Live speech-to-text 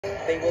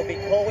they will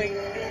be going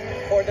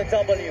for the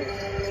W.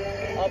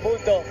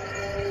 Abundo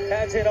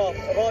hands it off.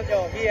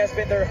 Rono, he has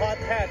been their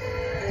hot hand.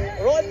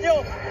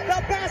 Rono, the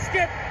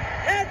basket,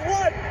 and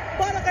one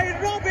para kay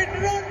Robin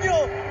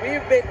Rono.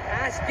 We've been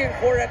asking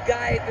for a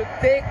guy to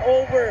take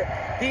over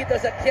dito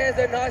sa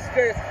Quezon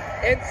Huskers,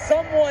 and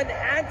someone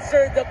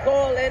answered the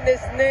call, and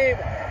his name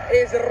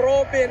is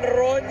Robin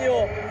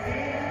Rono.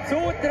 2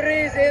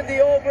 threes in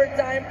the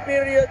overtime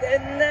period,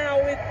 and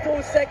now with 2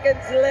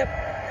 seconds left,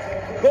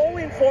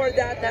 going for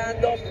that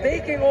handoff,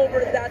 taking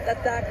over that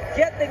attack,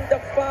 getting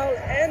the foul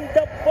and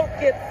the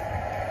bucket,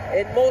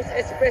 and most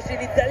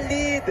especially the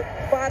lead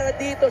para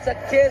dito sa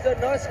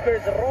Quezon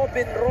Huskers.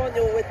 Robin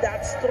Rono with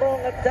that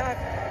strong attack,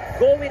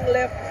 going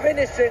left,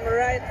 finishing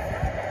right,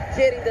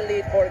 getting the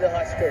lead for the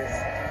Huskers.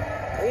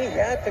 We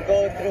had to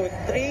go through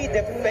 3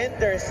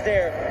 defenders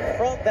there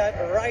from that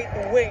right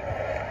wing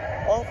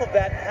off of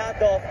that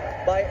handoff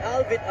by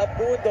Alvin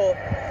Abundo.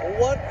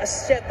 What a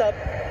setup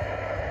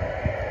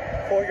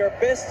for your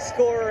best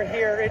scorer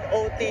here in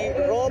OT.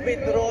 Robin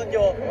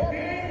Rono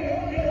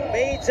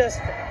may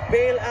just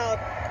bail out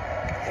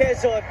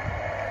Quezon.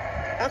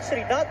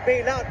 Actually, not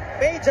bail out,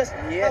 may just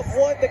have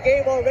won the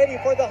game already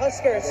for the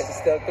Huskers. There's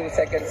still 2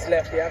 seconds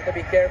left. You have to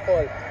be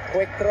careful.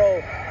 Quick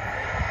throw.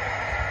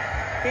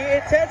 He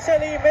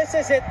intentionally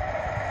misses it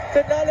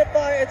to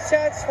nullify a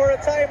chance for a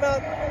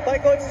timeout by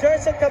Coach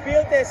Jerson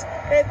Cabildes.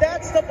 And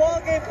that's the ball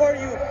game for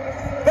you.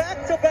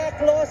 Back-to-back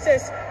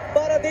losses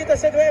para dito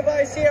sa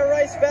Nueva Ecija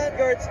Rice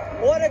Vanguards.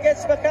 One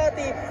against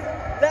Makati,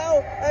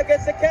 now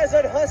against the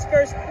Quezon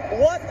Huskers.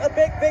 What a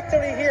big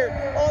victory here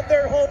on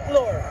their home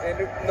floor.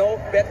 And no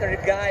better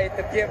guy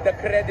to give the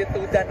credit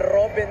to than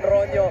Robin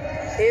Rono.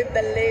 In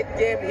the late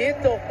game, he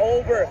took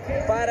over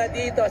para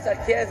dito sa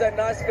Quezon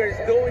Huskers,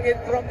 doing it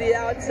from the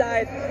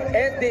outside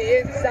and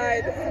the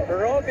inside.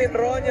 Robin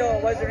Rono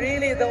was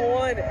really the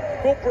one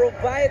who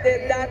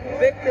provided that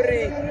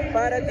victory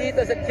para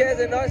dito sa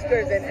Quezon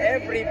Huskers, and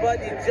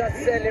everybody just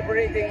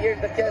celebrating here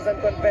at the Quezon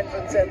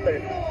Convention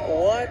Center.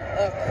 What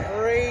a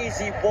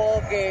crazy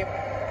ball game.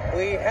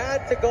 We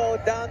had to go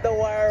down the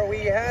wire.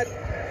 We had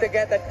to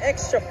get an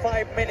extra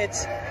 5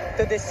 minutes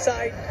to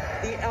decide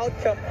the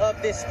outcome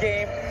of this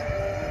game.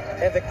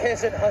 And the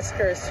Quezon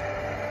Huskers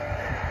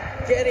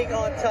getting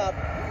on top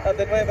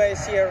of the Nueva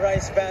Ecija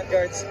Rice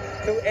Vanguards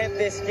to end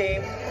this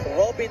game.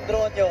 Robin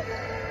Rono,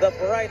 the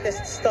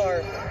brightest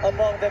star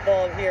among them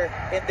all here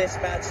in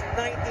this match.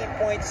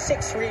 19.6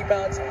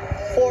 rebounds,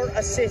 4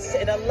 assists,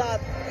 and a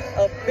lot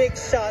of big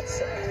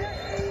shots,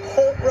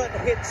 home run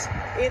hits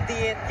in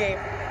the end game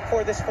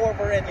for this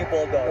former NU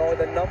Bulldog. No,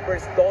 the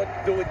numbers don't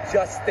do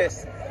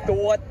justice to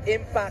what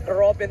impact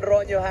Robin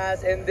Rono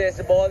has in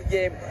this ball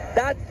game.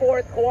 That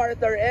fourth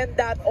quarter and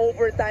that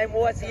overtime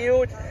was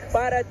huge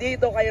para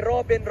dito kay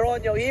Robin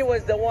Rono. He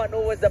was the one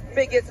who was the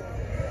biggest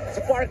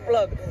spark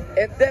plug,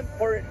 and then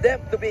for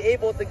them to be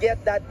able to get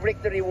that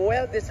victory,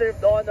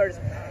 well-deserved honors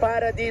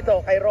para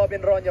dito kay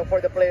Robin Rono for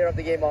the Player of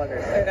the Game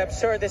honors. And I'm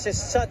sure this is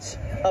such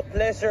a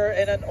pleasure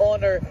and an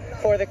honor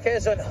for the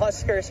Quezon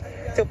Huskers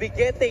to be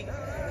getting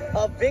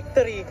a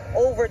victory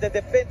over the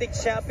defending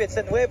champions,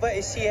 the Nueva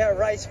Ecija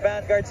Rice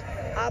Vanguards.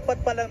 4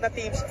 pa lang na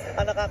teams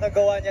ang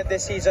nakakagawa niyan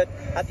this season,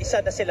 at isa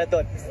na sila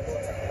doon.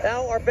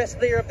 Now, our best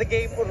player of the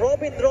game,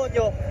 Robin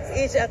Rono,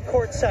 is at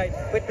courtside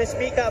with Ms.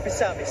 Mika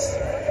Abisamis.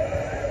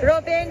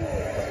 Robin,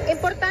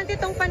 importante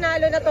itong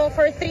panalo na to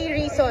for 3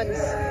 reasons.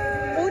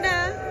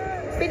 Una,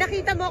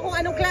 pinakita mo kung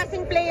anong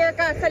klaseng player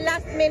ka sa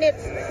last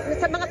minutes,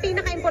 sa mga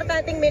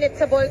pinaka-importanting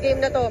minutes sa ball game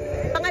na to.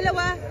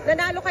 Pangalawa,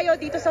 nanalo kayo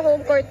dito sa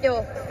home court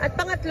nyo. At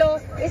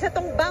pangatlo, isa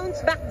tong bounce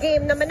back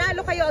game na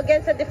manalo kayo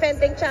against the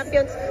defending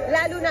champions,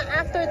 lalo na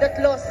after that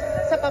loss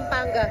sa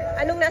Pampanga.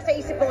 Anong nasa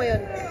isip mo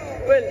ngayon?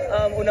 Well,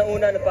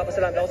 unang-una,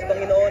 nagpapasalamat ako sa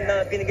Panginoon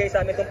na binigay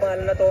sa amin itong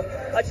pangalan na to.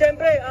 At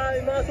syempre,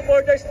 yung mga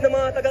supporters ng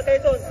mga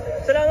taga-Quezon,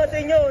 salamat sa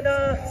inyo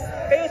na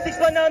kayo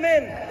 6-1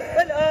 namin.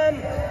 Well,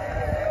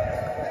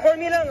 for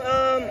me lang,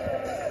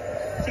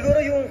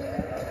 siguro yung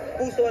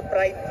puso at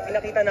pride,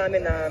 pinakita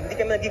namin na hindi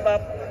kami nag-give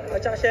up.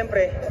 At saka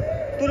syempre,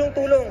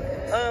 tulong-tulong.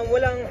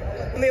 Walang,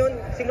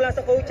 simula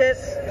sa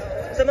coaches,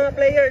 sa mga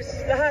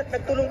players, lahat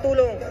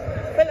nagtulong-tulong.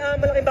 Well,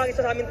 malaking bagay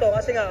sa amin to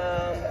kasi nga,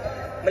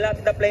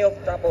 malapit na playoff,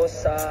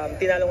 tapos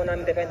tinalo ko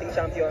namin defending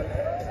champion.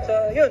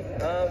 So yun,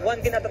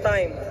 one game at a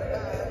time.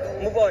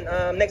 Move on,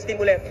 next team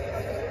ulit.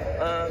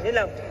 Yun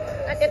lang.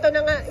 At ito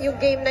na nga yung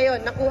game na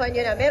yon, nakuha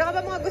nyo na. Meron ka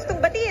ba mga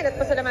gustong batiin at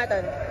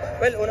pasalamatan?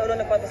 Well,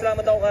 una-una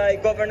nagpapasalamat ako kay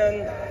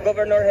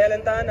Governor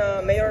Helen Tan,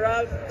 Mayor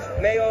Ralph,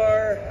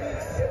 Mayor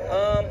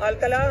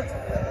Alcala,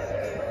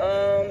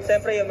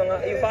 siyempre yung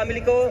family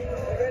ko,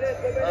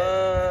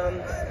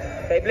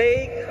 kay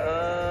Blake,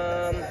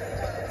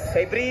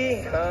 kay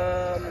Bree,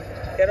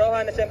 kay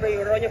Rohan, at siyempre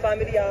yung Rono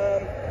family.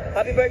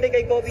 Happy birthday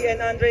kay Kobe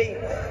and Andre,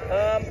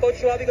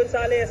 Coach Wabi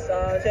Gonzalez,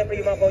 siyempre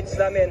yung mga coaches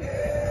namin.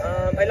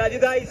 I love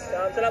you guys.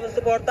 Salamat sa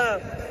suporta.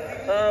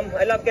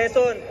 I love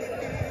Quezon.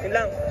 Yun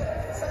lang.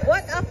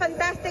 What a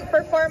fantastic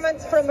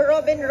performance from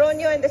Robin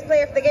Rono, and this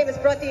player of the game is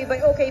brought to you by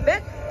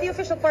OKBet, the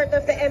official partner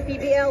of the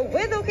MPBL.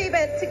 With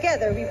OKBet,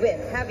 together we win.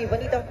 Happy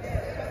bonito.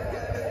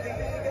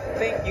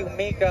 think you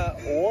make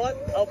what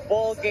a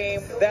ball game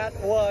that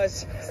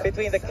was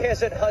between the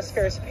Quezon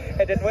Huskers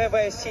and the Nueva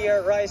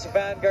Ecija Rice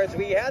Vanguards.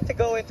 We had to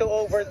go into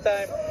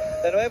overtime.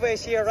 The Nueva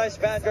Ecija Rice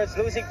Vanguards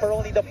losing for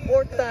only the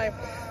 4th time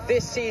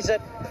this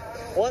season.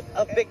 What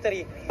a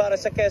victory para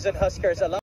sa Quezon Huskers.